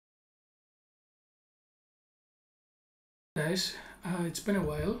guys, it's been a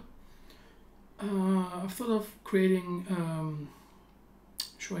while. I've thought of creating,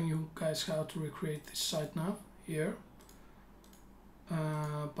 showing you guys how to recreate this Sidenav here,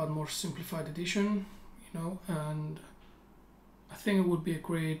 but more simplified edition, and I think it would be a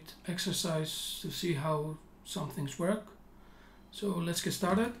great exercise to see how some things work. So let's get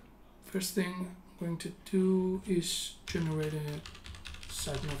started. First thing I'm going to do is generate a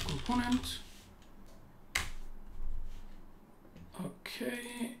Sidenav component.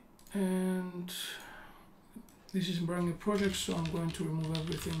 Okay, and this is a brand new project, so I'm going to remove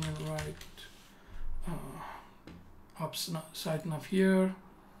everything and write up Sidenav here.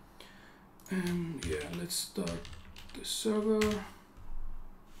 And yeah, let's start the server.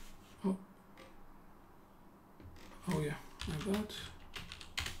 Oh yeah, my bad.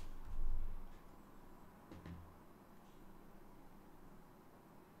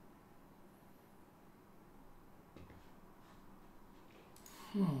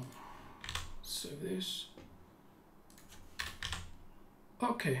 Save this.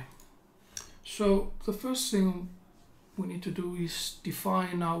 Okay, so the first thing we need to do is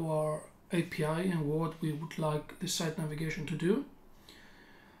define our API and what we would like the site navigation to do.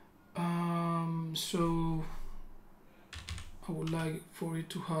 So I would like for it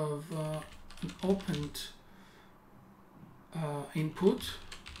to have an opened input,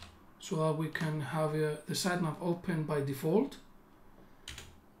 so that we can have the Sidenav open by default.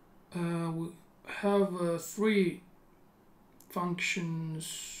 We have 3 functions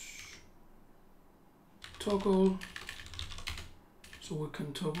toggle, so we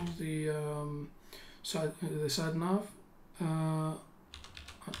can toggle the Sidenav, an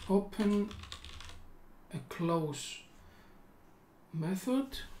open, a close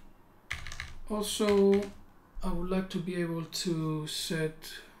method. Also, I would like to be able to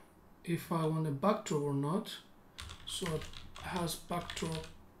set if I want a backdrop or not, so it has backdrop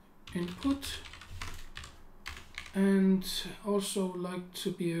input, and also like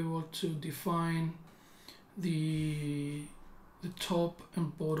to be able to define the top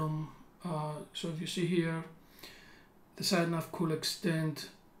and bottom. So if you see here, the Sidenav could extend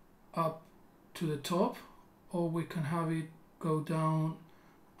up to the top, or we can have it go down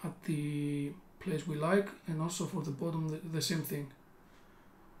at the place we like, and also for the bottom the same thing.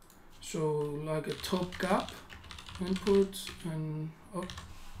 So like a top gap input and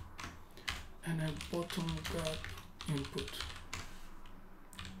a bottom gap input.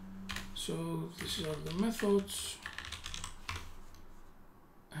 So these are the methods,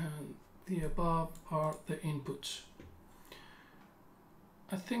 and the above are the inputs.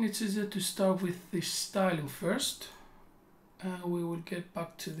 I think it's easier to start with the styling first, and we will get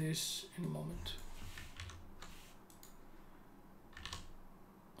back to this in a moment.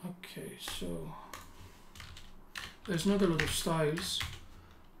 Okay, so there's not a lot of styles,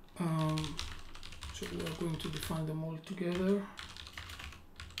 so we are going to define them all together,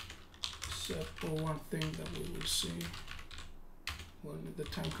 except for one thing that we will see when the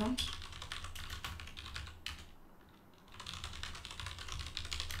time comes.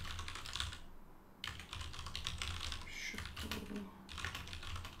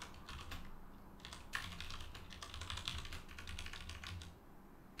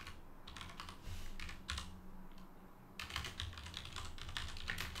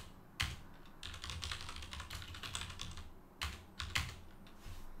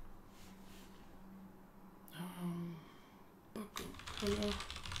 Color.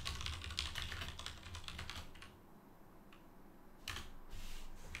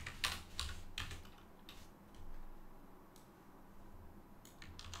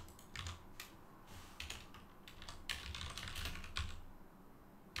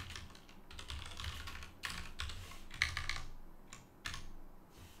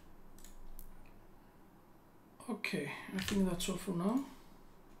 Okay, I think that's all for now.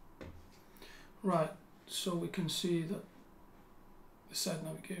 Right, so we can see that the site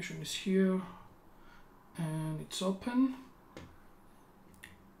navigation is here and it's open,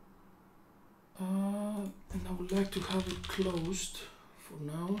 and I would like to have it closed for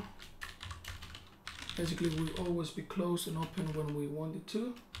now. Basically, it will always be closed and open when we want it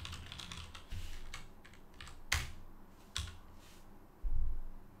to.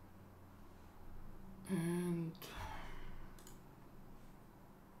 And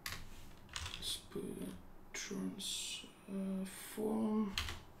let's put a transform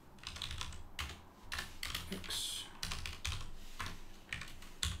X.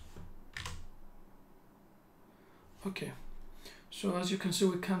 Okay, so as you can see,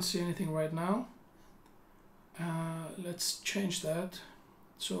 we can't see anything right now. Let's change that.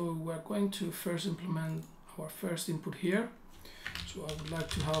 So we're going to first implement our first input here. So I would like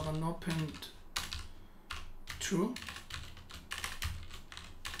to have an opened true.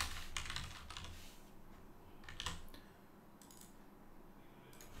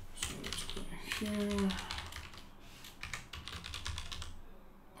 So let's go here.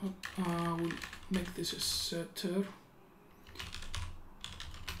 We'll make this a setter.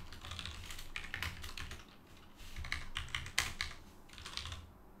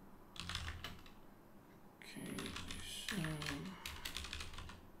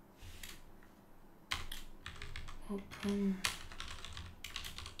 Open.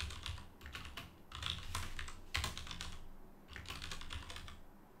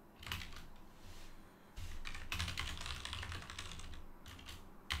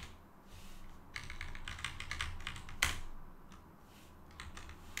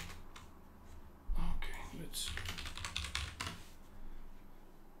 Okay, let's.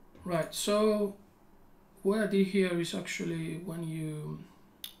 Right, so what I did here is actually when you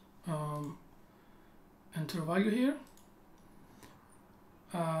enter value here,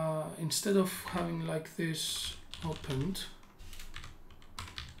 instead of having like this opened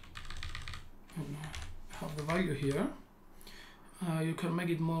and have the value here, you can make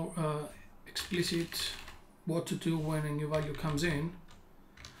it more explicit what to do when a new value comes in,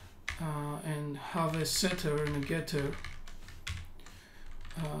 and have a setter and a getter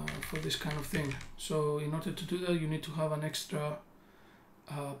for this kind of thing. So in order to do that, you need to have an extra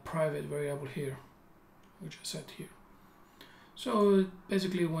private variable here, which I set here. So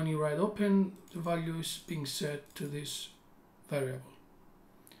basically when you write open, the value is being set to this variable.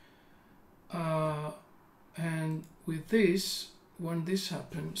 And with this, when this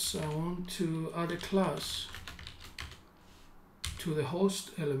happens, I want to add a class to the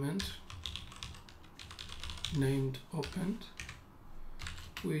host element named opened,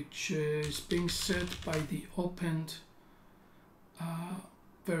 which is being set by the opened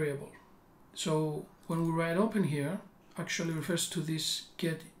variable. So when we write open here, actually refers to this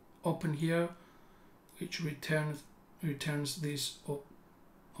get open here, which returns this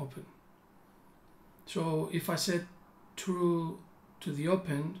open. So if I set true to the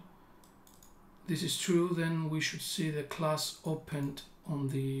opened, this is true, then we should see the class opened on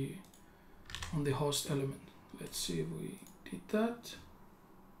the host element. Let's see if we did that.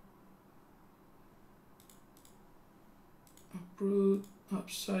 Uproot, up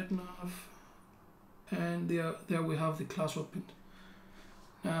Sidenav, and there we have the class opened.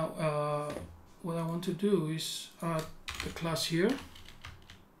 Now what I want to do is add the class here.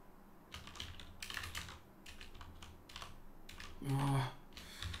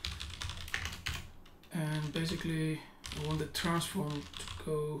 And basically I want the transform to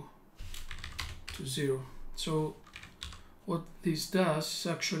go to 0. So what this does is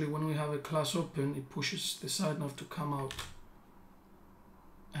actually when we have a class open, it pushes the Sidenav to come out.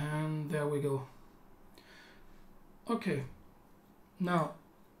 And there we go. Okay, now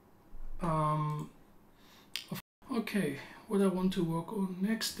okay, what I want to work on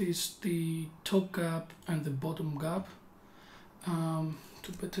next is the top gap and the bottom gap.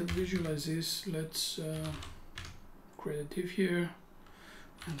 To better visualize this, let's create a div here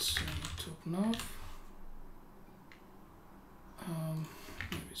and say top nav.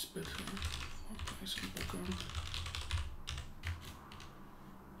 Maybe it's better apply some background.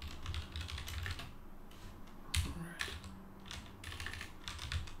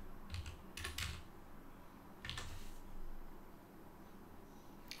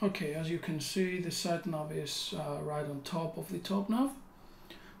 Okay, as you can see, the side nav is right on top of the top nav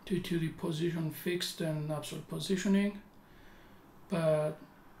due to the position fixed and absolute positioning, but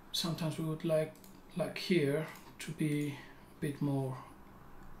sometimes we would like here to be a bit more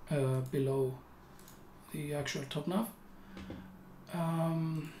below the actual top nav.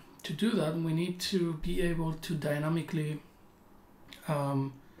 To do that, we need to be able to dynamically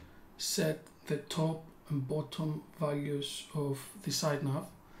set the top and bottom values of the side nav,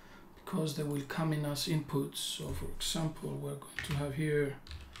 because they will come in as inputs. So for example, we're going to have here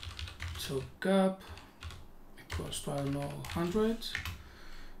top gap equals to, I don't know, 100,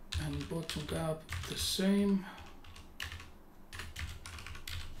 and bottom gap the same.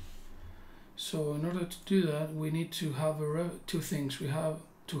 So in order to do that, we need to have two things. We have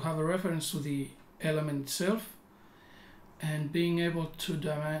to have a reference to the element itself and being able to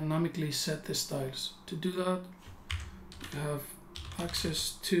dynamically set the styles. To do that, we have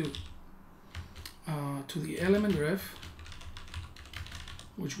access to the element ref,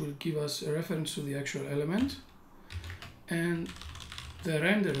 which will give us a reference to the actual element, and the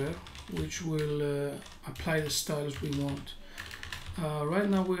renderer, which will apply the styles we want. Right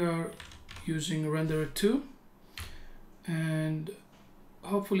now we are using renderer 2, and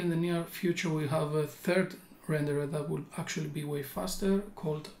hopefully in the near future we have a third renderer that will actually be way faster,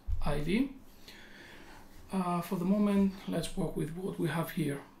 called ID. For the moment, let's work with what we have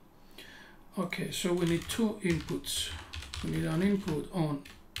here. Okay, so we need two inputs. We need an input on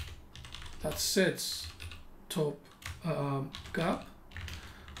that sets top gap.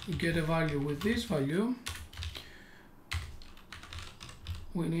 We get a value with this value.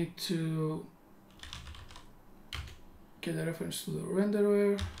 We need to get a reference to the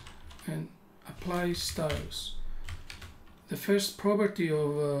renderer and apply styles. The first property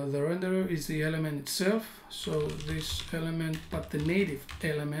of the renderer is the element itself, so this element, but the native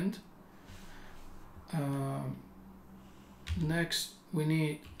element. Next we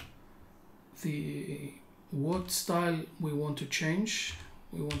need the what style we want to change.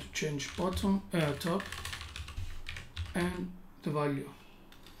 We want to change bottom, top, and the value.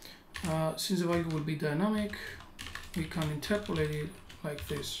 Since the value will be dynamic, we can interpolate it like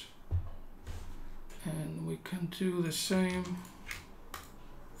this, and we can do the same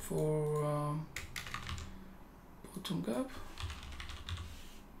for bottom gap.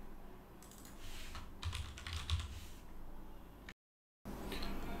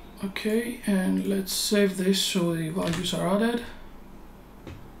 Okay, and let's save this so the values are added.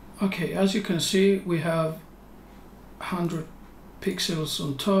 Okay, as you can see, we have 100 pixels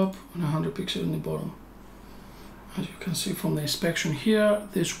on top and 100 pixels on the bottom. As you can see from the inspection here,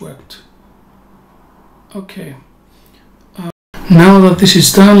 this worked. Okay, now that this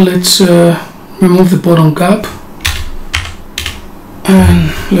is done, let's remove the bottom gap,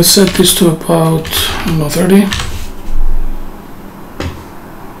 and let's set this to about 30.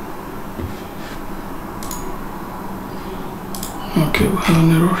 Okay, we have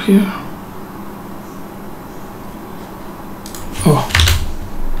an error here. Oh.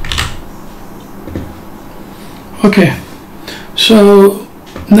 Okay, so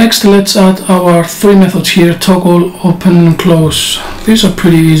next let's add our three methods here: toggle, open, and close. These are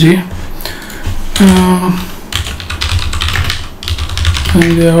pretty easy.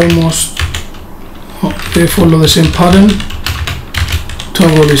 And they are almost, they follow the same pattern.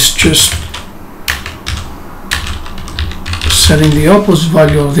 Toggle is just setting the opposite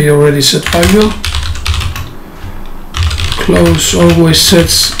value of the already set value. Close always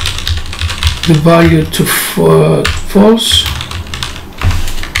sets the value to false,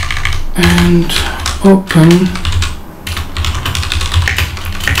 and open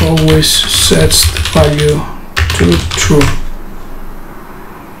always sets the value to true.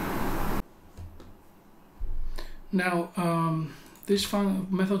 Now these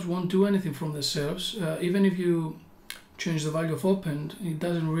methods won't do anything from themselves. Even if you change the value of opened, it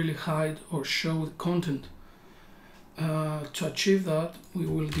doesn't really hide or show the content. To achieve that, we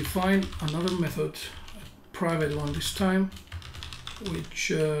will define another method, a private one this time,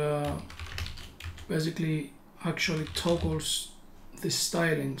 which basically actually toggles the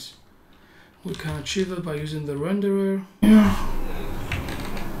stylings. We can achieve that by using the renderer.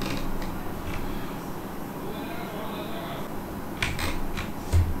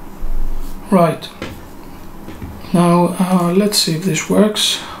 Right. Now let's see if this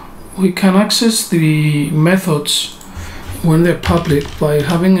works. We can access the methods when they're public by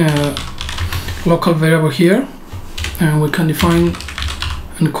having a local variable here, and we can define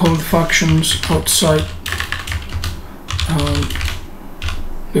and call the functions outside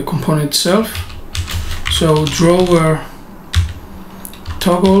the component itself. So drawer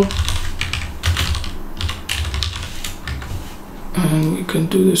toggle, and we can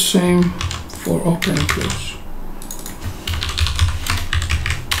do the same for open and close.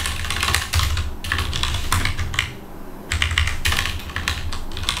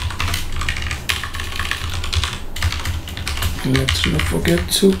 And let's not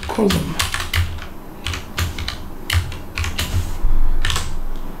forget to call them.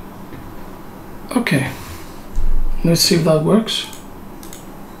 Okay, let's see if that works.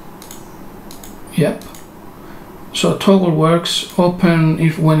 Yep. So toggle works. Open,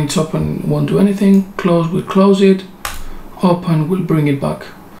 if when it's open won't do anything. Close will close it. Open will bring it back.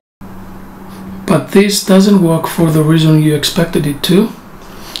 But this doesn't work for the reason you expected it to.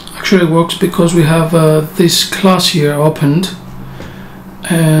 Actually it works because we have this class here opened,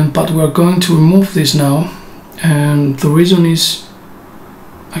 but we're going to remove this now, and the reason is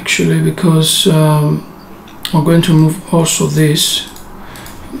actually because we're going to remove also this,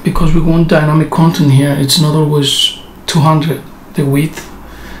 because we want dynamic content here. It's not always 200 the width,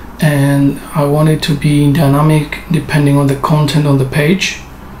 and I want it to be dynamic depending on the content on the page.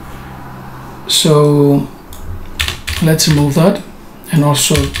 So let's remove that, and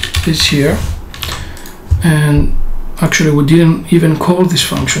also is here, and actually we didn't even call this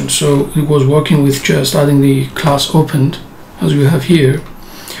function, so it was working with just adding the class opened as we have here,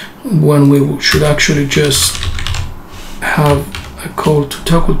 when we should actually just have a call to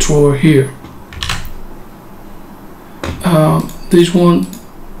toggle drawer here. This won't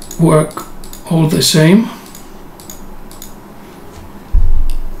work all the same.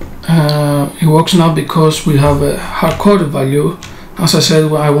 It works now because we have a hard-coded value. As I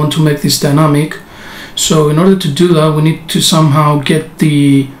said, I want to make this dynamic, so in order to do that we need to somehow get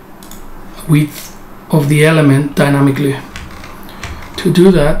the width of the element dynamically. To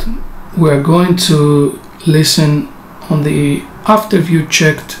do that, we're going to listen on the after view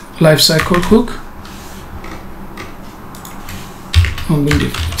checked lifecycle hook.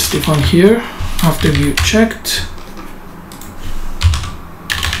 It's defined here, after view checked,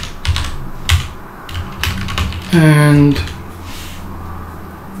 and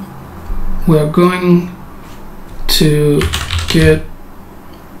we are going to get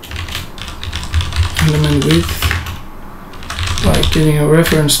element width by getting a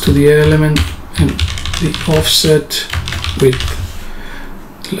reference to the element and the offset width.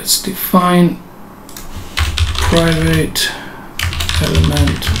 Let's define private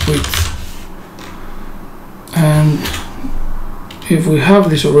element width, and if we have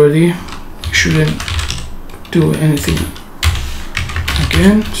this already, we shouldn't do anything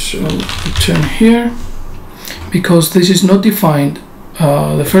again. So return here, because this is not defined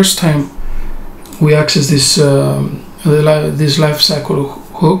the first time we access this this lifecycle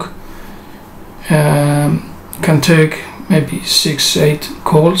hook. Can take maybe 6-8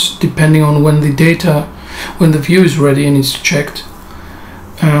 calls depending on when the view is ready and it's checked.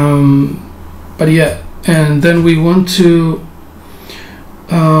 But yeah, and then we want to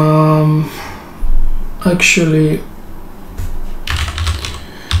actually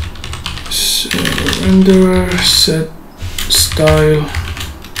renderer set style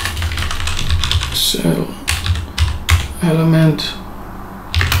cell element.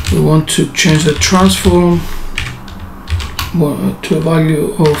 We want to change the transform to a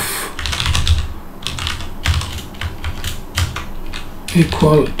value of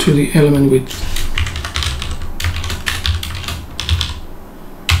equal to the element width.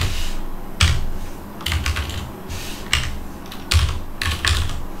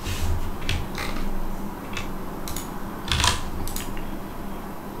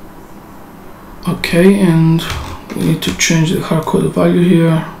 Okay, and we need to change the hard-coded value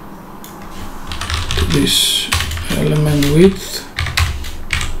here to this element width.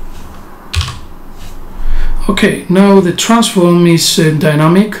 Okay, now the transform is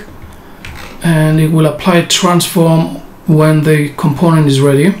dynamic, and it will apply transform when the component is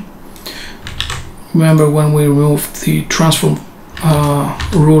ready. Remember when we removed the transform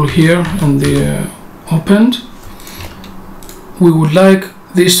rule here and the opened, we would like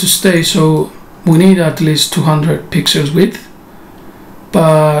this to stay, so we need at least 200 pixels width,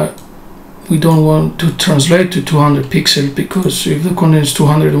 but we don't want to translate to 200 pixels, because if the content is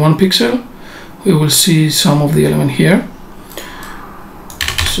 201 pixel, we will see some of the element here.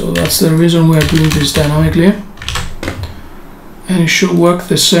 So that's the reason we are doing this dynamically, and it should work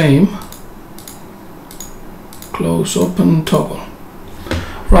the same. Close, open, toggle.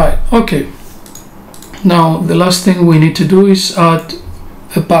 Right, okay. Now the last thing we need to do is add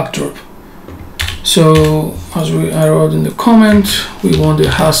a backdrop. So as I wrote in the comment, we want the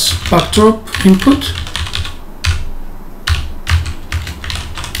has backdrop input.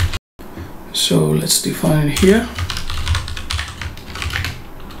 So let's define it here.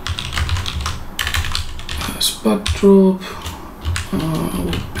 Has backdrop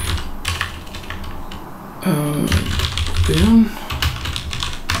will be on,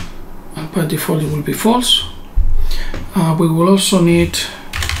 and by default it will be false. We will also need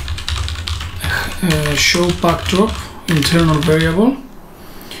show backdrop internal variable,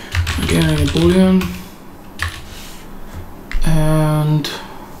 again a boolean, and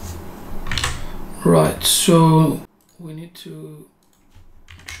right, so we need to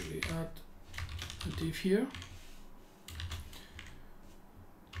actually add a div here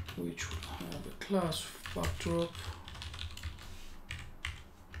which will have a class backdrop,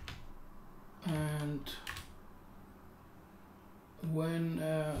 and when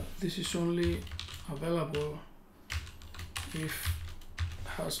this is only available if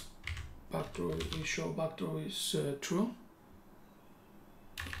has backdrop, show backdrop is true.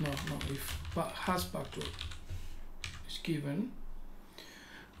 No, if has backdrop is given,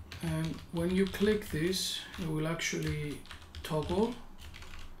 and when you click this, it will actually toggle,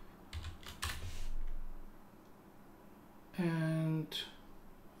 and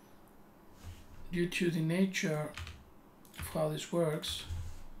due to the nature of how this works,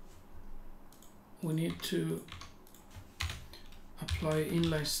 we need to apply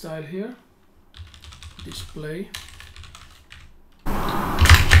inline style here, display,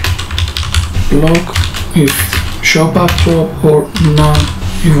 block if show backdrop or none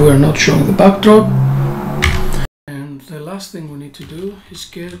if we're not showing the backdrop. And the last thing we need to do is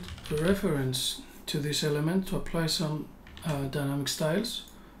get a reference to this element to apply some dynamic styles.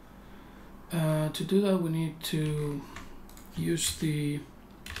 To do that, we need to use the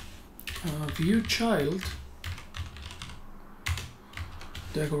view child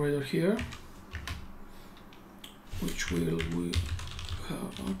decorator here, which we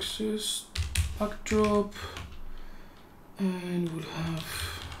have access backdrop, and we'll have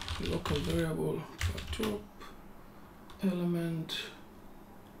local variable backdrop element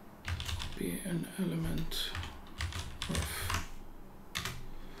be an element of.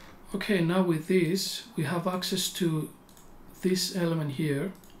 Okay, now with this we have access to this element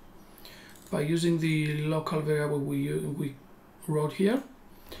here by using the local variable we wrote here.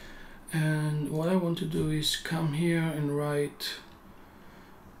 And what I want to do is come here and write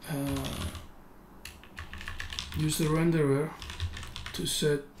use the renderer to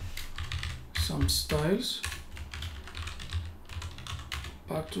set some styles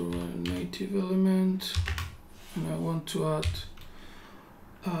back to a native element, and I want to add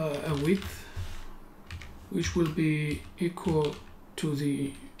a width which will be equal to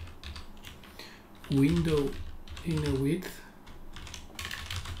the window inner width.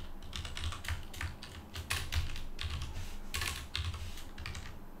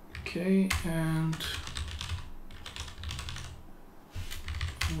 Okay, and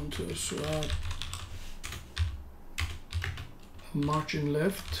I want to also add a margin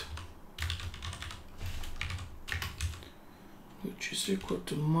left, which is equal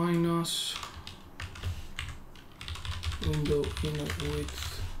to minus window inner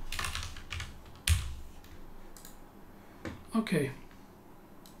width. Okay.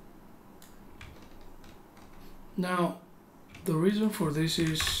 Now, the reason for this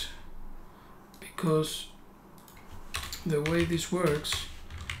is because the way this works,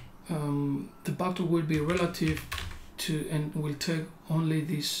 the backdrop will be relative to and will take only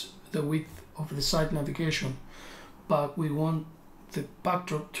the width of the site navigation, but we want the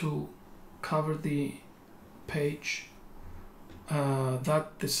backdrop to cover the page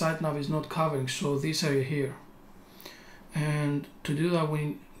that the Sidenav is not covering, so this area here. And to do that,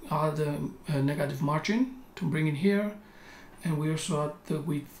 we add a negative margin to bring in here, and we also add the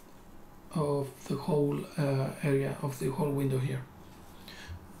width of the whole area of the whole window here.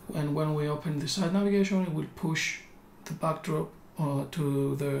 And when we open the site navigation, it will push the backdrop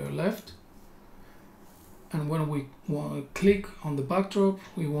to the left, and when we click on the backdrop,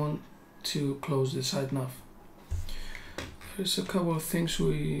 we want to close the site nav. There's a couple of things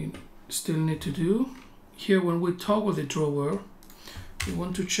we still need to do. Here, when we toggle the drawer, we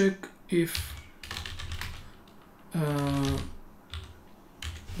want to check if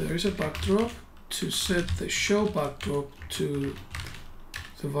there is a backdrop, to set the show backdrop to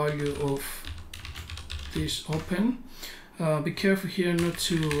the value of this open. Be careful here not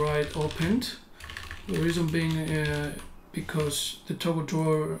to write opened. The reason being because the toggle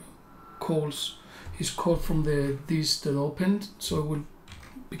drawer is called from the this that opened, so it will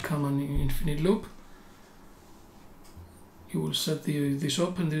become an infinite loop. You will set this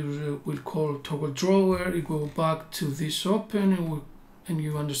open, this will call toggle drawer, it will go back to this open, and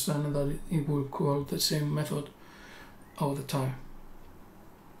you understand that it will call the same method all the time.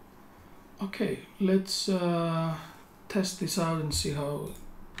 Okay, let's test this out and see how it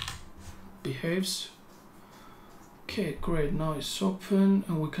behaves. Okay, great, now it's open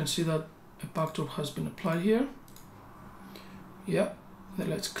and we can see that a backdrop has been applied here. Yeah, then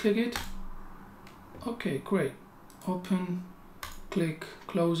let's click it. Okay, great. Open, click,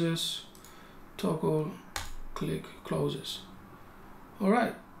 closes, toggle, click, closes.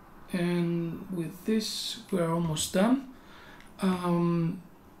 Alright, and with this we're almost done.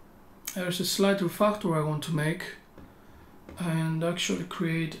 There's a slight refactor I want to make and actually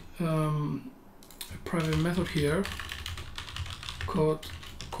create a private method here called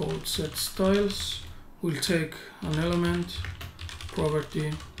set styles. We'll take an element,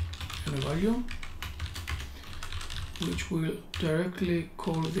 property, and a value, which will directly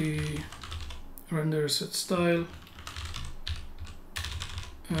call the render set style,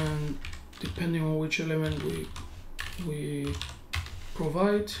 and depending on which element we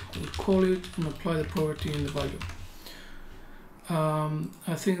provide, we call it and apply the property in the value.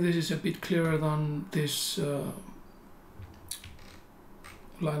 I think this is a bit clearer than this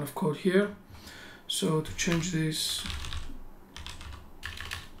line of code here. So to change this,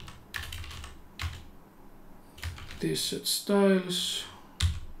 set styles,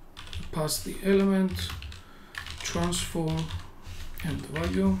 pass the element, transform, and the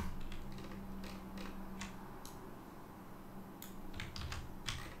value.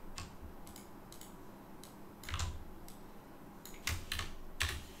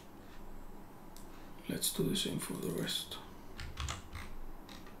 Let's do the same for the rest.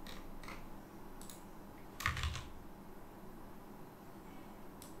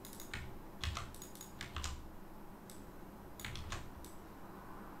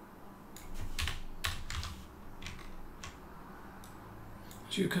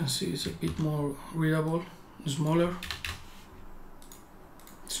 As you can see, it's a bit more readable, smaller.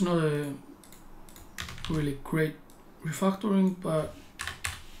 It's not a really great refactoring, but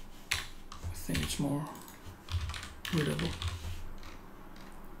I think it's more readable.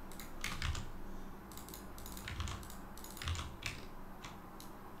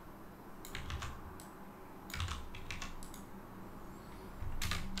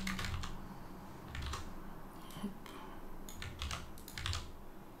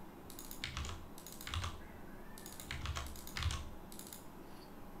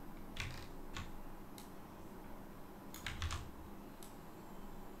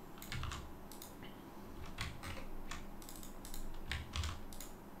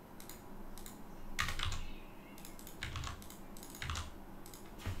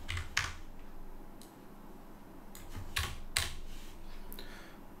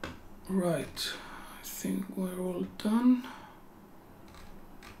 Right, I think we're all done.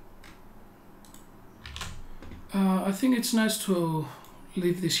 I think it's nice to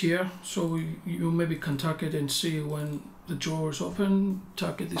leave this here, so you maybe can target and see when the drawer is open,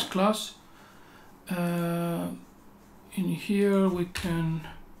 target this class. In here we can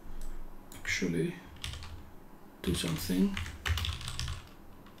actually do something.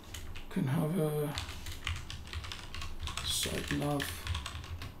 Can have a Sidenav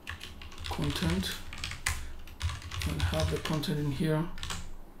content and have the content in here,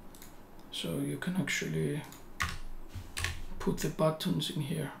 so you can actually put the buttons in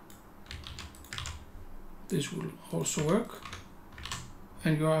here. This will also work,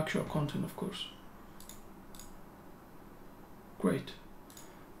 and your actual content, of course. Great.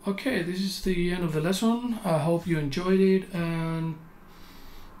 Okay, this is the end of the lesson. I hope you enjoyed it, and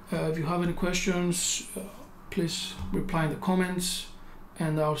if you have any questions, please reply in the comments,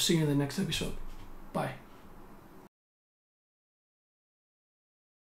 and I'll see you in the next episode. Bye.